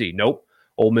SEC. Nope.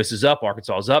 Ole Miss is up.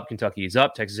 Arkansas is up. Kentucky is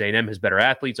up. Texas A&M has better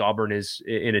athletes. Auburn is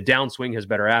in a downswing, has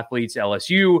better athletes.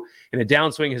 LSU in a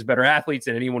downswing has better athletes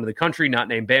than anyone in the country, not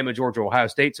named Bama, Georgia, Ohio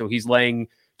State. So he's laying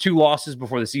 2 losses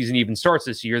before the season even starts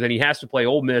this year. Then he has to play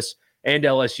Ole Miss and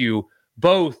LSU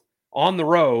both on the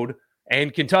road,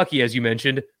 and Kentucky, as you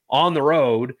mentioned, on the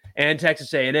road, and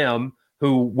Texas A&M,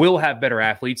 who will have better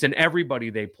athletes than everybody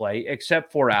they play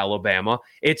except for Alabama.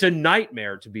 It's a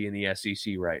nightmare to be in the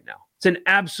SEC right now. It's an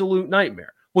absolute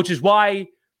nightmare, which is why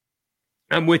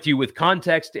I'm with you with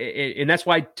context, and that's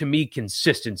why, to me,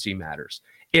 consistency matters.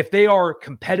 If they are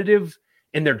competitive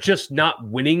and they're just not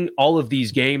winning all of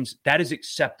these games, that is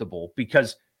acceptable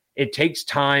because it takes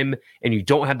time and you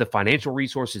don't have the financial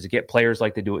resources to get players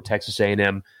like they do at Texas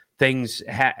A&M.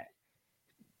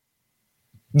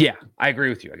 Yeah, I agree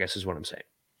with you, I guess is what I'm saying.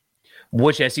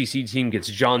 Which SEC team gets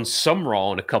John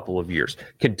Sumrall in a couple of years?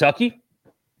 Kentucky?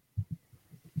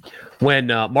 When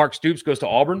Mark Stoops goes to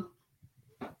Auburn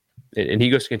and he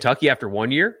goes to Kentucky after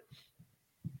 1 year?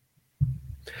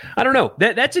 I don't know.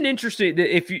 That's an interesting –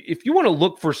 if you want to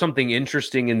look for something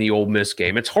interesting in the Ole Miss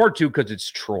game, it's hard to because it's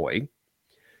Troy.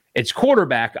 It's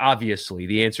quarterback, obviously.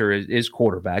 The answer is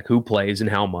quarterback, who plays and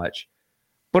how much.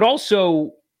 But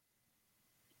also,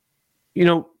 you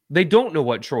know, they don't know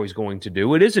what Troy's going to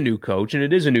do. It is a new coach and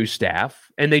it is a new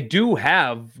staff, and they do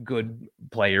have good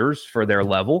players for their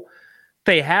level.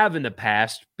 They have in the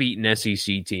past beaten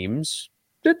SEC teams.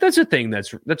 That's a thing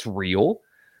that's real.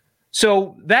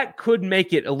 So that could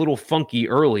make it a little funky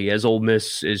early as Ole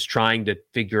Miss is trying to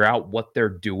figure out what they're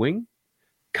doing.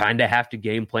 Kind of have to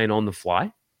game plan on the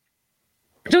fly.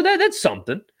 So that's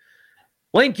something.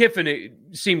 Lane Kiffin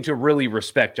seemed to really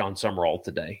respect John Sumrall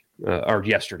today or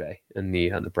yesterday in the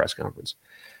press conference.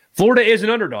 Florida is an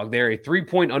underdog. They're a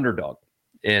 3-point underdog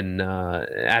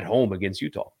at home against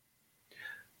Utah.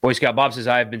 Boy Scout Bob says,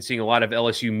 I have been seeing a lot of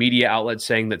LSU media outlets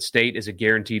saying that State is a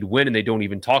guaranteed win, and they don't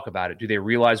even talk about it. Do they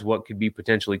realize what could be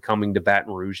potentially coming to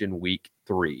Baton Rouge in week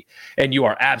 3? And you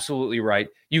are absolutely right.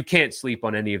 You can't sleep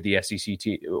on any of the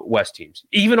SEC West teams.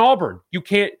 Even Auburn, you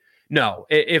can't. No,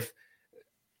 if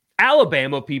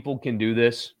Alabama people can do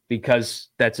this because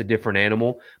that's a different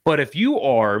animal. But if you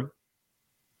are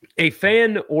a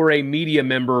fan or a media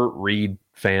member,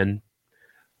 fan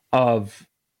of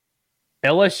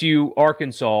LSU,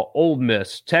 Arkansas, Ole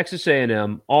Miss, Texas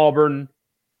A&M, Auburn.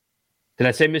 Did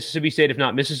I say Mississippi State? If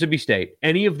not, Mississippi State.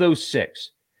 Any of those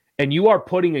 6. And you are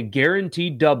putting a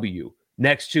guaranteed W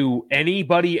next to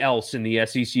anybody else in the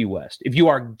SEC West. If you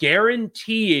are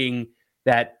guaranteeing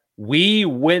that we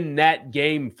win that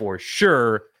game for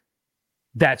sure,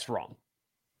 that's wrong.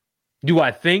 Do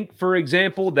I think, for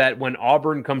example, that when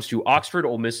Auburn comes to Oxford,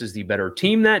 Ole Miss is the better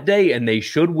team that day and they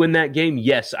should win that game?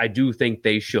 Yes, I do think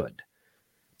they should.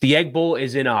 The Egg Bowl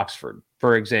is in Oxford,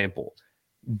 for example.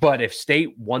 But if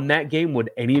State won that game, would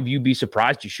any of you be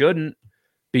surprised? You shouldn't,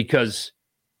 because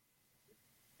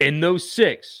in those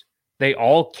 6, they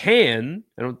all can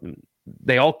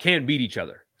beat each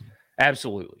other.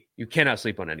 Absolutely. You cannot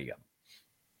sleep on any of them.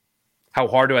 How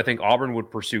hard do I think Auburn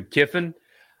would pursue Kiffin?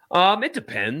 It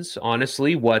depends,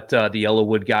 honestly, what the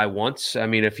Yellowwood guy wants. I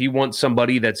mean, if he wants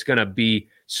somebody that's going to be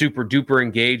super duper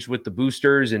engaged with the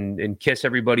boosters and kiss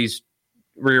everybody's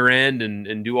rear end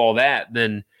and do all that,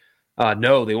 then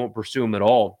no, they won't pursue him at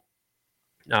all.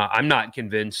 I'm not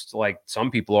convinced, like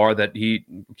some people are, that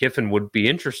Kiffin would be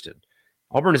interested.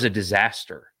 Auburn is a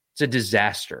disaster. It's a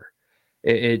disaster.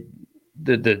 The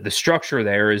structure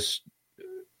there is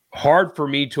hard for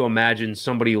me to imagine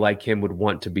somebody like him would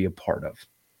want to be a part of,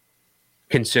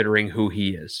 considering who he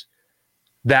is.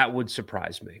 That would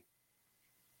surprise me.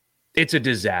 It's a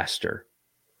disaster.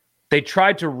 They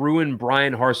tried to ruin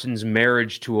Brian Harson's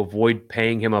marriage to avoid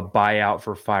paying him a buyout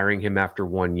for firing him after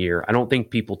 1 year. I don't think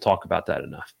people talk about that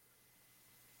enough.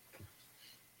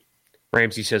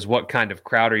 Ramsey says, what kind of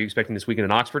crowd are you expecting this weekend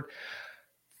in Oxford?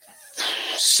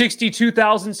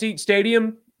 62,000 seat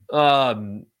stadium,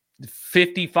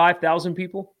 55,000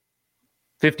 people,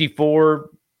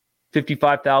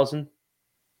 55,000.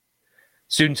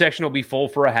 Student section will be full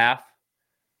for a half.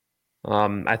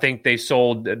 I think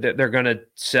they're going to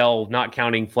sell, not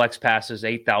counting flex passes,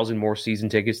 8,000 more season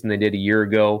tickets than they did a year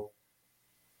ago.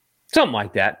 Something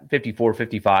like that, 54,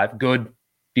 55. Good,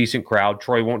 decent crowd.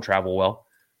 Troy won't travel well.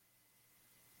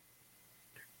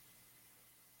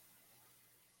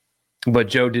 But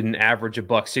Joe didn't average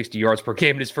 $160 yards per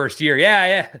game in his first year.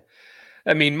 Yeah.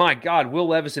 I mean, my God, Will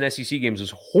Levis in SEC games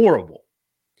was horrible.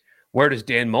 Where does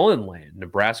Dan Mullen land?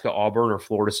 Nebraska, Auburn, or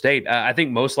Florida State? I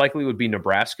think most likely would be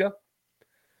Nebraska.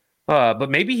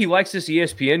 But maybe he likes this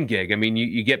ESPN gig. I mean,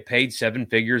 you get paid 7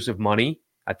 figures of money,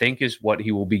 I think is what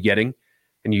he will be getting.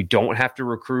 And you don't have to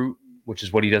recruit, which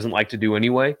is what he doesn't like to do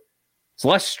anyway. It's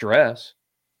less stress.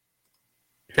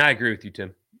 I agree with you,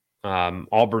 Tim.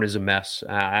 Auburn is a mess.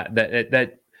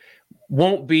 That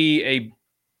won't be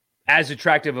as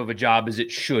attractive of a job as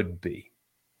it should be.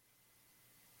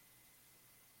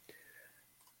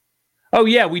 Oh,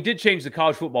 yeah, we did change the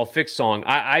college football fix song.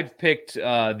 I've picked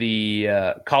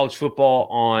the college football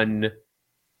on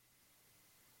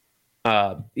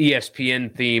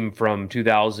ESPN theme from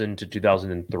 2000 to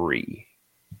 2003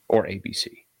 or ABC.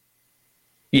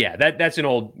 Yeah, that's an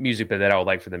old music bit that I would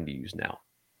like for them to use now.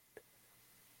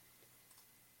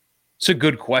 It's a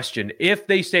good question. If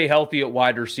they stay healthy at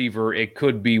wide receiver, it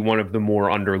could be one of the more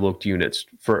underlooked units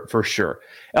for sure.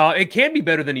 It can be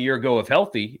better than a year ago if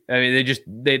healthy. I mean,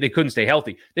 they couldn't stay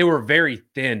healthy. They were very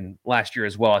thin last year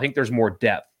as well. I think there's more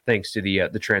depth thanks to the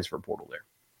transfer portal there.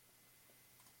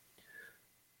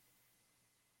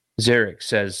 Zarek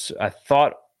says,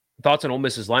 thoughts on Ole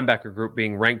Miss's linebacker group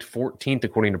being ranked 14th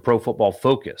according to Pro Football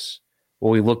Focus. Will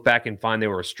we look back and find they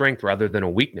were a strength rather than a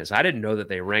weakness? I didn't know that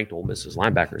they ranked Ole Miss's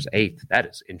linebackers 8th. That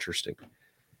is interesting.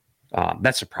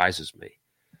 That surprises me.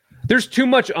 There's too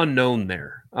much unknown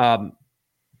there.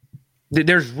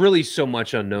 There's really so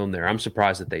much unknown there. I'm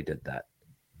surprised that they did that.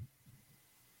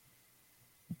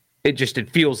 It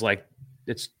feels like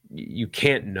you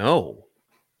can't know.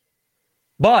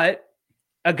 But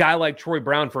a guy like Troy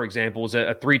Brown, for example, is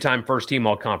a 3-time first-team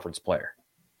all-conference player.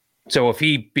 So if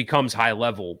he becomes high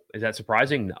level, is that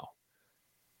surprising? No.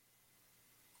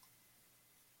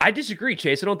 I disagree,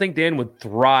 Chase. I don't think Dan would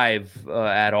thrive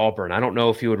at Auburn. I don't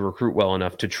know if he would recruit well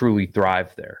enough to truly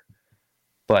thrive there.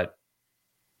 But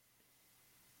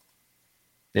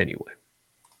anyway.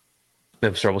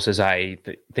 Memphis Rebel says, I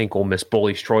think Ole Miss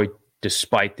bullies Troy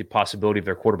despite the possibility of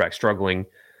their quarterback struggling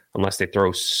unless they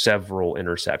throw several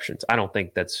interceptions. I don't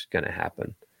think that's going to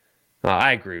happen.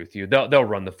 I agree with you. They'll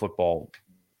run the football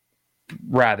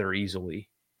rather easily.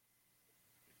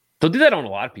 They'll do that on a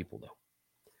lot of people, though.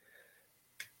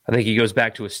 I think he goes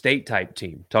back to a state-type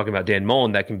team. Talking about Dan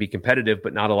Mullen, that can be competitive,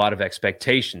 but not a lot of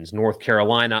expectations. North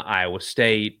Carolina, Iowa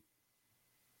State.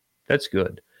 That's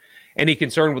good. Any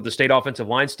concern with the state offensive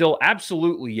line still?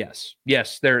 Absolutely, yes.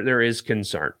 Yes, there is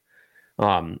concern.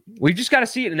 We've just got to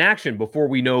see it in action before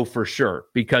we know for sure,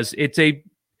 because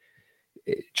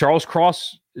Charles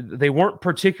Cross, they weren't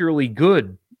particularly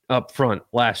good up front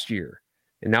last year,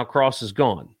 and now Cross is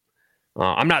gone.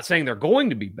 I'm not saying they're going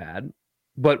to be bad,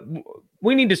 but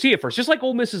we need to see it first. Just like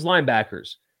Ole Miss's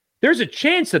linebackers, there's a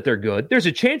chance that they're good. There's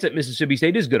a chance that Mississippi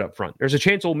State is good up front. There's a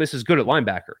chance Ole Miss is good at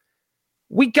linebacker.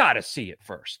 We got to see it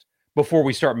first before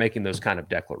we start making those kind of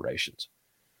declarations.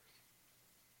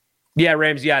 Yeah,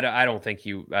 Ramsey, I don't think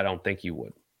you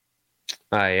would.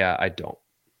 I don't.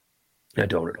 I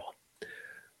don't at all.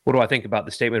 What do I think about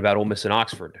the statement about Ole Miss and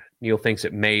Oxford? Neil thinks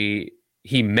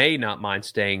he may not mind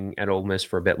staying at Ole Miss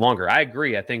for a bit longer. I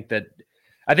agree. I think that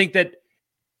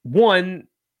one,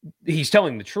 he's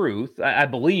telling the truth. I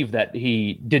believe that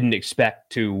he didn't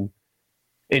expect to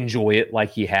enjoy it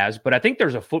like he has, but I think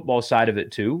there's a football side of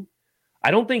it too.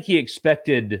 I don't think he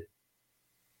expected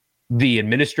the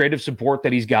administrative support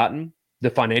that he's gotten, the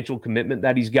financial commitment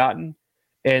that he's gotten,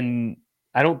 and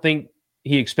I don't think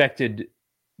he expected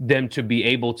them to be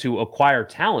able to acquire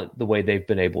talent the way they've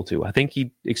been able to. I think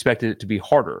he expected it to be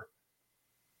harder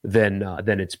than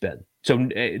it's been. So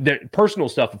the personal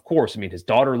stuff, of course. I mean, his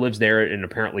daughter lives there and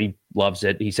apparently loves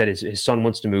it. He said his son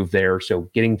wants to move there, so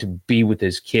getting to be with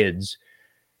his kids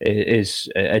is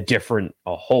a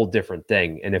whole different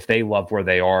thing. And if they love where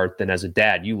they are, then as a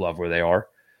dad, you love where they are.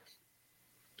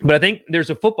 But I think there's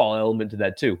a football element to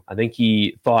that too. I think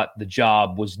he thought the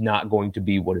job was not going to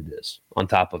be what it is on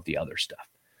top of the other stuff.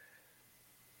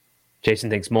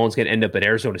 Jason thinks Mullen's going to end up at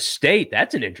Arizona State.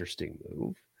 That's an interesting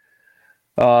move.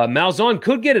 Malzahn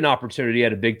could get an opportunity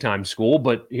at a big-time school,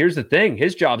 but here's the thing.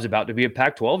 His job's about to be a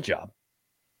Pac-12 job.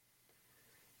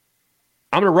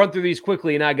 I'm going to run through these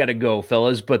quickly, and I got to go,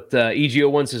 fellas. But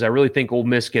EGO1 says, I really think Ole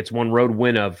Miss gets one road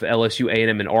win of LSU,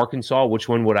 A&M, and Arkansas. Which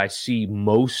one would I see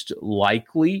most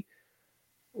likely?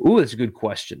 Ooh, that's a good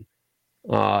question.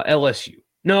 LSU.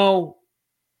 No.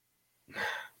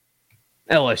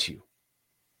 LSU.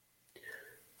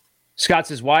 Scott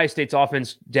says, why is State's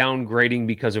offense downgrading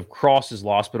because of Cross's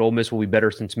loss, but Ole Miss will be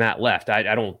better since Matt left? I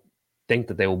don't think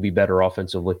that they will be better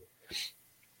offensively.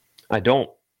 I don't.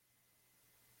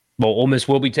 Well, Ole Miss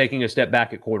will be taking a step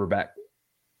back at quarterback.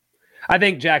 I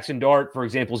think Jackson Dart, for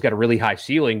example, has got a really high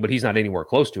ceiling, but he's not anywhere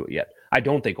close to it yet. I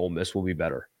don't think Ole Miss will be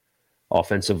better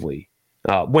offensively.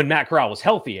 When Matt Corral was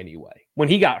healthy anyway. When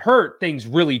he got hurt, things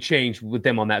really changed with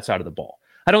them on that side of the ball.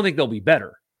 I don't think they'll be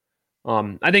better.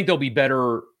 I think they'll be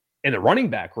better in the running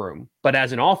back room, but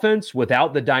as an offense,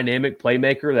 without the dynamic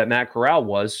playmaker that Matt Corral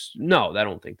was, no, I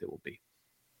don't think they will be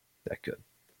that good.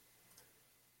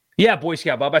 Yeah, Boy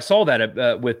Scout Bob, I saw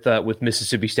that with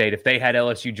Mississippi State. If they had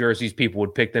LSU jerseys, people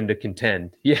would pick them to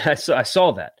contend. Yeah, I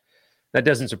saw that. That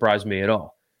doesn't surprise me at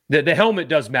all. The helmet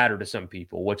does matter to some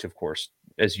people, which, of course,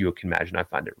 as you can imagine, I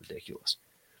find it ridiculous.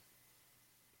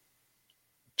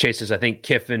 Chase says, I think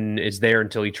Kiffin is there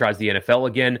until he tries the NFL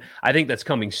again. I think that's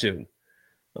coming soon.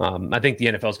 I think the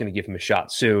NFL is going to give him a shot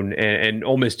soon. And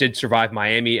Ole Miss did survive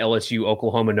Miami, LSU,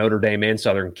 Oklahoma, Notre Dame, and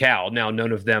Southern Cal. Now,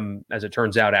 none of them, as it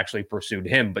turns out, actually pursued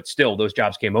him. But still, those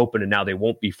jobs came open, and now they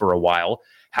won't be for a while.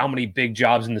 How many big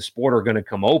jobs in the sport are going to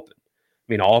come open? I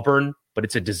mean, Auburn, but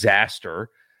it's a disaster.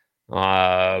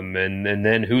 And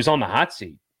then who's on the hot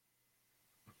seat?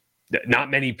 Not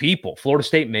many people. Florida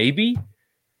State, maybe.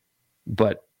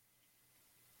 But,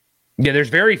 yeah, there's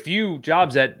very few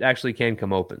jobs that actually can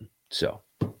come open. So.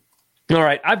 All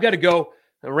right, I've got to go.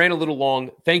 I ran a little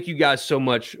long. Thank you guys so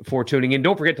much for tuning in.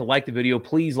 Don't forget to like the video.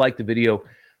 Please like the video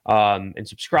and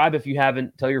subscribe if you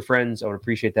haven't. Tell your friends. I would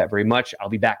appreciate that very much. I'll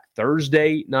be back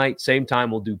Thursday night, same time.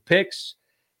 We'll do picks,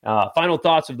 final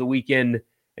thoughts of the weekend,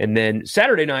 and then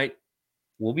Saturday night,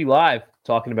 we'll be live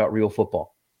talking about real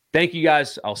football. Thank you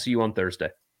guys. I'll see you on Thursday.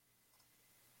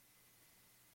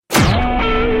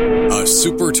 A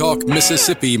SuperTalk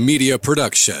Mississippi media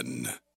production.